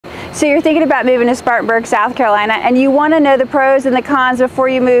So you're thinking about moving to Spartanburg, South Carolina, and you want to know the pros and the cons before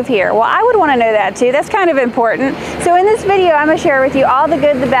you move here. Well, I would want to know that too. That's kind of important. So in this video, I'm going to share with you all the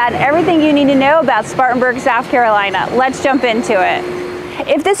good, the bad, and everything you need to know about Spartanburg, South Carolina. Let's jump into it.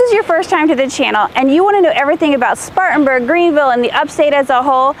 If this is your first time to the channel and you want to know everything about Spartanburg, Greenville, and the upstate as a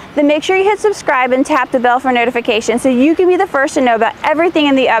whole, then make sure you hit subscribe and tap the bell for notifications so you can be the first to know about everything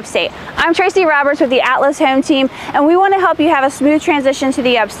in the upstate. I'm Tracy Roberts with the Atlas Home Team, and we want to help you have a smooth transition to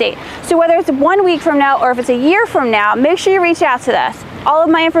the upstate. So whether it's 1 week from now or if it's a year from now, make sure you reach out to us. All of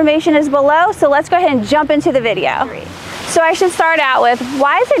my information is below, so let's go ahead and jump into the video. So I should start out with,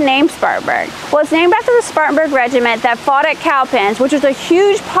 why is it named Spartanburg? Well, it's named after the Spartanburg Regiment that fought at Cowpens, which was a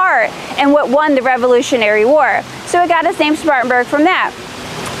huge part in what won the Revolutionary War. So it got its name Spartanburg from that.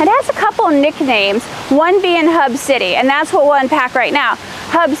 It has a couple of nicknames, one being Hub City, and that's what we'll unpack right now.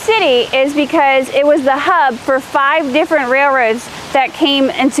 Hub City is because it was the hub for 5 different railroads that came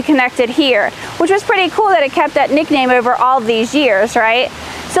into connected here, which was pretty cool that it kept that nickname over all these years, right?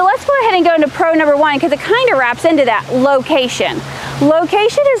 So let's go ahead and go into pro number 1 because it kind of wraps into that, location.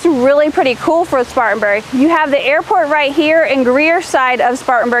 Location is really pretty cool for Spartanburg. You have the airport right here in Greer side of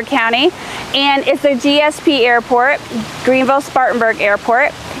Spartanburg County, and it's the GSP airport, Greenville Spartanburg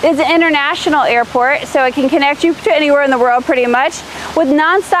Airport. It's an international airport, so it can connect you to anywhere in the world pretty much, with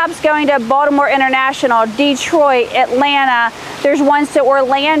non-stops going to Baltimore International, Detroit, Atlanta. There's ones to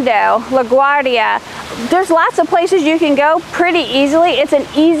Orlando, LaGuardia. There's lots of places you can go pretty easily. It's an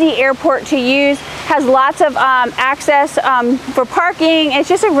easy airport to use, has lots of access for parking. It's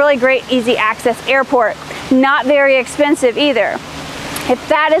just a really great easy access airport. Not very expensive either. If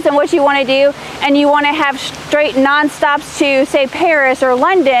that isn't what you want to do and you want to have straight non-stops to, say, Paris or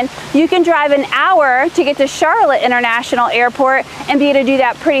London, you can drive an hour to get to Charlotte International Airport and be able to do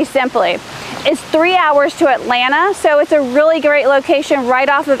that pretty simply. It's 3 hours to Atlanta, so it's a really great location right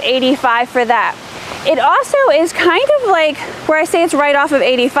off of 85 for that. It also is kind of like, where I say it's right off of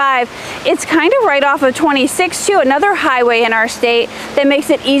 85, it's kind of right off of 26 too, another highway in our state that makes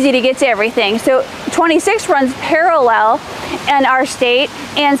it easy to get to everything. So 26 runs parallel in our state,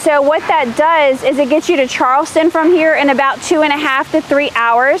 and so what that does is it gets you to Charleston from here in about 2.5 to 3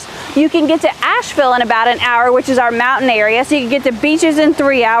 hours. You can get to Asheville in about an hour, which is our mountain area, so you can get to beaches in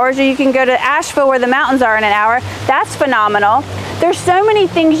 3 hours, or you can go to Asheville where the mountains are in an hour. That's phenomenal. There's so many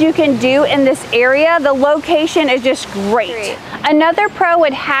things you can do in this area. The location is just great. Another pro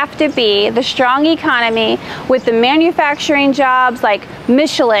would have to be the strong economy with the manufacturing jobs like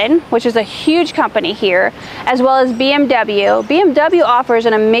Michelin, which is a huge company here, as well as BMW. BMW offers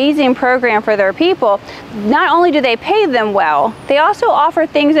an amazing program for their people. Not only do they pay them well, they also offer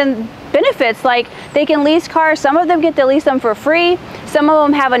things and benefits like they can lease cars. Some of them get to lease them for free. Some of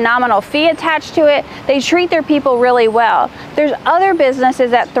them have a nominal fee attached to it. They treat their people really well. There's other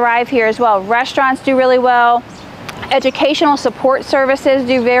businesses that thrive here as well. Restaurants do really well. Educational support services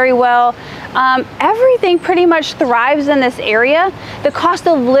do very well. Everything pretty much thrives in this area. The cost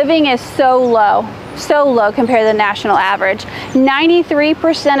of living is so low compared to the national average.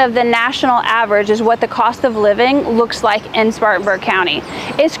 93% of the national average is what the cost of living looks like in Spartanburg County.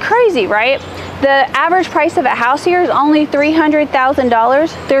 It's crazy, right? The average price of a house here is only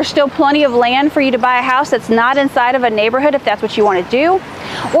 $300,000. There's still plenty of land for you to buy a house that's not inside of a neighborhood if that's what you want to do.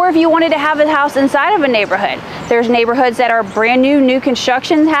 Or if you wanted to have a house inside of a neighborhood. There's neighborhoods that are brand new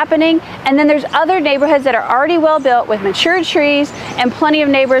construction happening, and then there's other neighborhoods that are already well built with mature trees and plenty of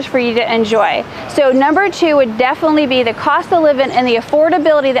neighbors for you to enjoy. So number 2 would definitely be the cost of living and the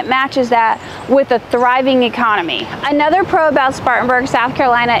affordability that matches that with a thriving economy. Another pro about Spartanburg, South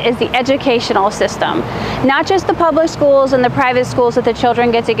Carolina is the educational system. Not just the public schools and the private schools that the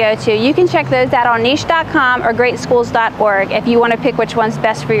children get to go to. You can check those out on niche.com or greatschools.org if you want to pick which one's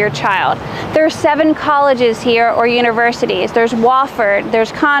best for your child. There are 7 colleges here or universities. There's Wofford,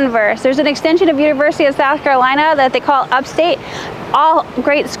 there's Converse, there's an extension of University of South Carolina that they call Upstate. All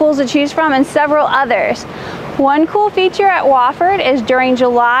great schools to choose from, and several others. One cool feature at Wofford is during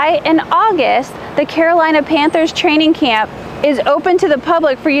July and August, the Carolina Panthers training camp is open to the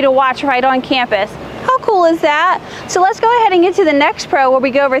public for you to watch right on campus. How cool is that? So let's go ahead and get to the next pro where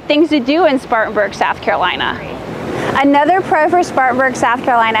we go over things to do in Spartanburg, South Carolina. Another pro for Spartanburg, South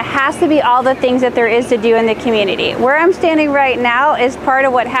Carolina has to be all the things that there is to do in the community. Where I'm standing right now is part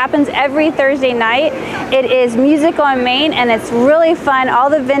of what happens every Thursday night. It is Music on Main, and it's really fun. All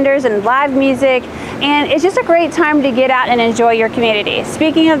the vendors and live music, and it's just a great time to get out and enjoy your community.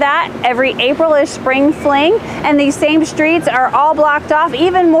 Speaking of that, every April is Spring Fling, and these same streets are all blocked off.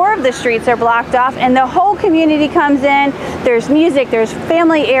 Even more of the streets are blocked off, and the whole community comes in. There's music, there's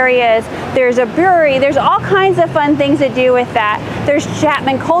family areas, there's a brewery, there's all kinds of fun things things to do with that. There's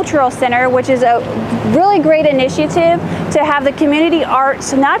Chapman Cultural Center, which is a really great initiative to have the community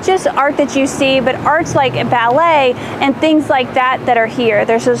arts, not just art that you see, but arts like ballet and things like that that are here.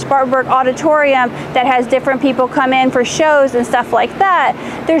 There's a Spartanburg Auditorium that has different people come in for shows and stuff like that.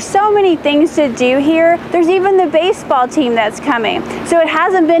 There's so many things to do here. There's even the baseball team that's coming. So it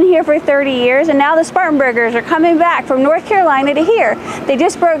hasn't been here for 30 years, and now the Spartanburgers are coming back from North Carolina to here. They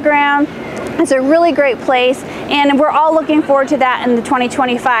just broke ground. It's a really great place, and we're all looking forward to that in the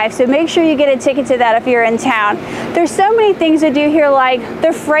 2025. So make sure you get a ticket to that if you're in town. There's so many things to do here, like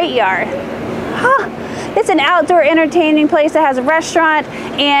the Freight Yard. It's an outdoor entertaining place that has a restaurant,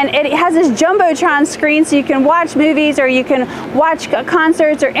 and it has this Jumbotron screen so you can watch movies or you can watch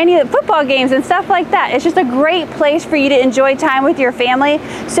concerts or any of the football games and stuff like that. It's just a great place for you to enjoy time with your family.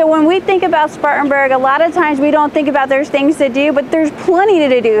 So when we think about Spartanburg, a lot of times we don't think about there's things to do, but there's plenty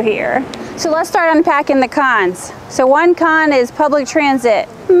to do here. So let's start unpacking the cons. So one con is public transit.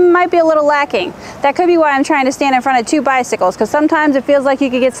 Might be a little lacking. That could be why I'm trying to stand in front of two bicycles, because sometimes it feels like you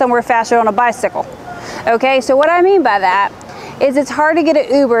could get somewhere faster on a bicycle. Okay, so what I mean by that is it's hard to get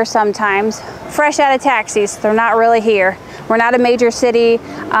an Uber sometimes. Fresh out of taxis, they're not really here. We're not a major city.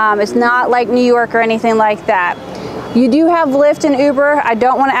 It's not like New York or anything like that. You do have Lyft and Uber. I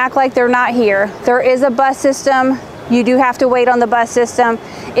don't want to act like they're not here. There is a bus system. You do have to wait on the bus system.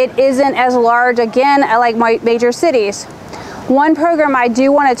 It isn't as large, again, like major cities. One program I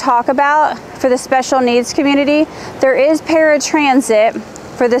do want to talk about for the special needs community, there is paratransit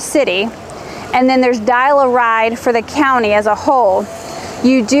for the city, and then there's Dial-A-Ride for the county as a whole.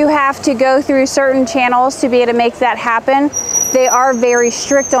 You do have to go through certain channels to be able to make that happen. They are very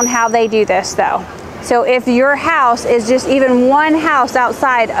strict on how they do this though. So if your house is just even one house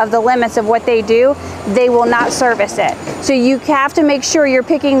outside of the limits of what they do, they will not service it. So you have to make sure you're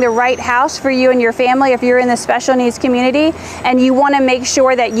picking the right house for you and your family if you're in the special needs community, and you want to make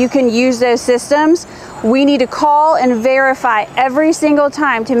sure that you can use those systems. We need to call and verify every single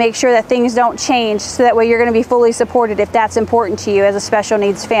time to make sure that things don't change, so that way you're going to be fully supported if that's important to you as a special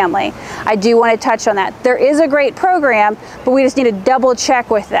needs family. I do want to touch on that. There is a great program, but we just need to double check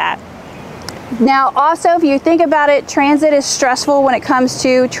with that. Now also, if you think about it, transit is stressful when it comes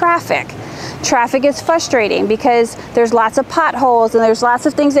to traffic. Traffic is frustrating because there's lots of potholes and there's lots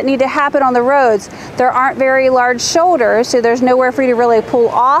of things that need to happen on the roads. There aren't very large shoulders, so there's nowhere for you to really pull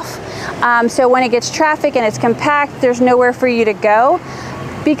off. So when it gets traffic and it's compact, there's nowhere for you to go.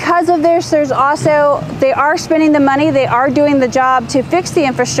 Because of this, there's also, they are spending the money, they are doing the job to fix the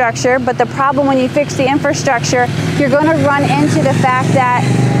infrastructure, but the problem when you fix the infrastructure, you're going to run into the fact that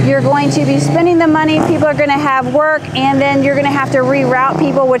you're going to be spending the money, people are going to have work, and then you're going to have to reroute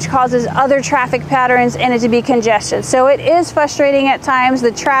people, which causes other traffic patterns and it to be congested. So it is frustrating at times,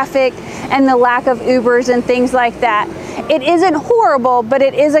 the traffic and the lack of Ubers and things like that. It isn't horrible, but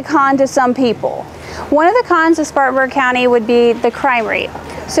it is a con to some people. One of the cons of Spartanburg County would be the crime rate.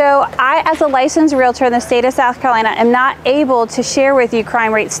 So I, as a licensed realtor in the state of South Carolina, am not able to share with you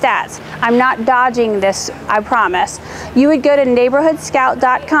crime rate stats. I'm not dodging this, I promise. You would go to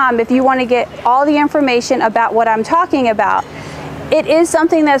neighborhoodscout.com if you want to get all the information about what I'm talking about. It is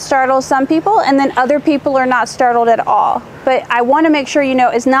something that startles some people, and then other people are not startled at all. But I want to make sure you know,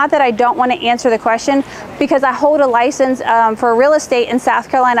 it's not that I don't want to answer the question, because I hold a license for real estate in South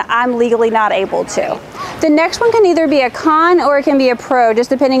Carolina, I'm legally not able to. The next one can either be a con or it can be a pro, just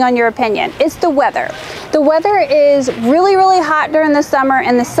depending on your opinion. It's the weather. The weather is really, really hot during the summer,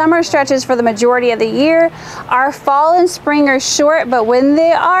 and the summer stretches for the majority of the year. Our fall and spring are short, but when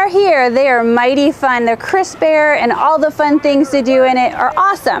they are here, they are mighty fun. The crisp air and all the fun things to do in it are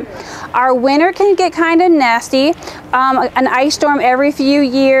awesome. Our winter can get kind of nasty. An ice storm every few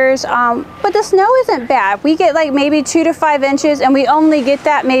years, but the snow isn't bad. We get like maybe 2 to 5 inches, and we only get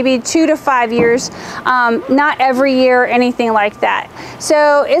that maybe 2 to 5 years, not every year or anything like that.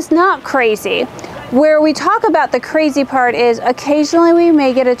 So it's not crazy. Where we talk about the crazy part is occasionally we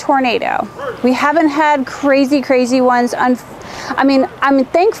may get a tornado. We haven't had crazy ones. I mean, I'm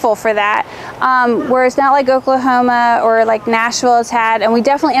thankful for that, where it's not like Oklahoma or like Nashville has had, and we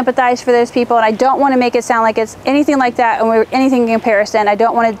definitely empathize for those people, and I don't want to make it sound like it's anything like that and anything in comparison. I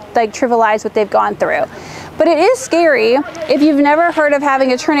don't want to like trivialize what they've gone through. But it is scary if you've never heard of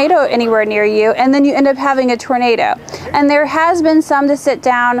having a tornado anywhere near you, and then you end up having a tornado. And there has been some to sit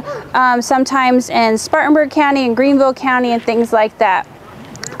down sometimes in Spartanburg County and Greenville County and things like that.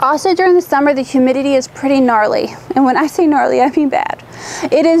 Also during the summer, the humidity is pretty gnarly. And when I say gnarly, I mean bad.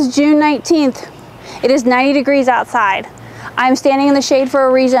 It is June 19th. It is 90 degrees outside. I'm standing in the shade for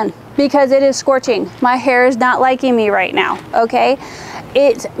a reason, because it is scorching. My hair is not liking me right now, okay?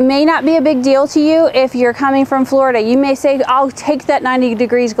 It may not be a big deal to you if you're coming from Florida. You may say, I'll take that 90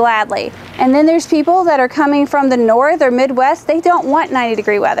 degrees gladly. And then there's people that are coming from the north or Midwest, they don't want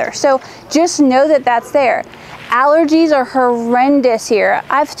 90-degree weather. So just know that that's there. Allergies are horrendous here.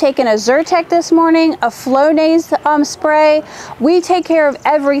 I've taken a Zyrtec this morning, a Flonase spray. We take care of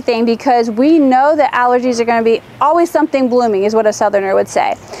everything because we know that allergies are going to be always something blooming, is what a southerner would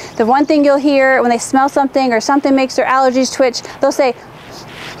say. The one thing you'll hear when they smell something or something makes their allergies twitch, they'll say,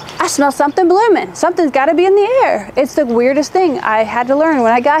 I smell something blooming. Something's got to be in the air. It's the weirdest thing I had to learn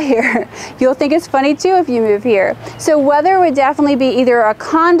when I got here. You'll think it's funny too if you move here. So weather would definitely be either a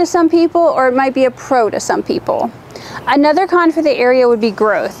con to some people or it might be a pro to some people. Another con for the area would be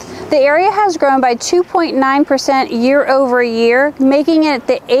growth. The area has grown by 2.9% year over year, making it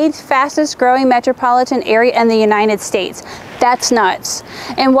the 8th fastest growing metropolitan area in the United States. That's nuts.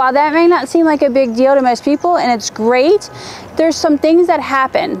 And while that may not seem like a big deal to most people, and it's great, there's some things that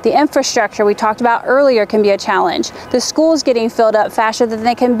happen. The infrastructure we talked about earlier can be a challenge. The schools getting filled up faster than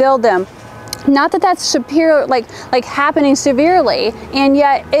they can build them. Not that that's superior, like happening severely, and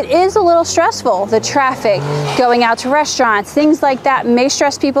yet it is a little stressful. The traffic, going out to restaurants, things like that may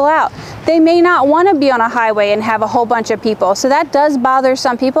stress people out. They may not want to be on a highway and have a whole bunch of people. So that does bother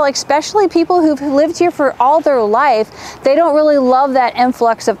some people, especially people who've lived here for all their life. They don't really love that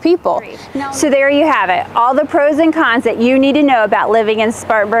influx of people. So there you have it, all the pros and cons that you need to know about living in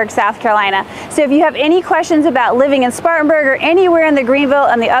Spartanburg, South Carolina. So if you have any questions about living in Spartanburg or anywhere in the Greenville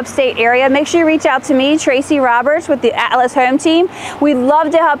and the upstate area, make sure you reach out to me, Tracy Roberts, with the Atlas Home Team. We'd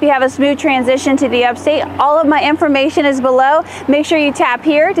love to help you have a smooth transition to the upstate. All of my information is below. Make sure you tap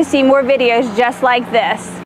here to see more videos just like this.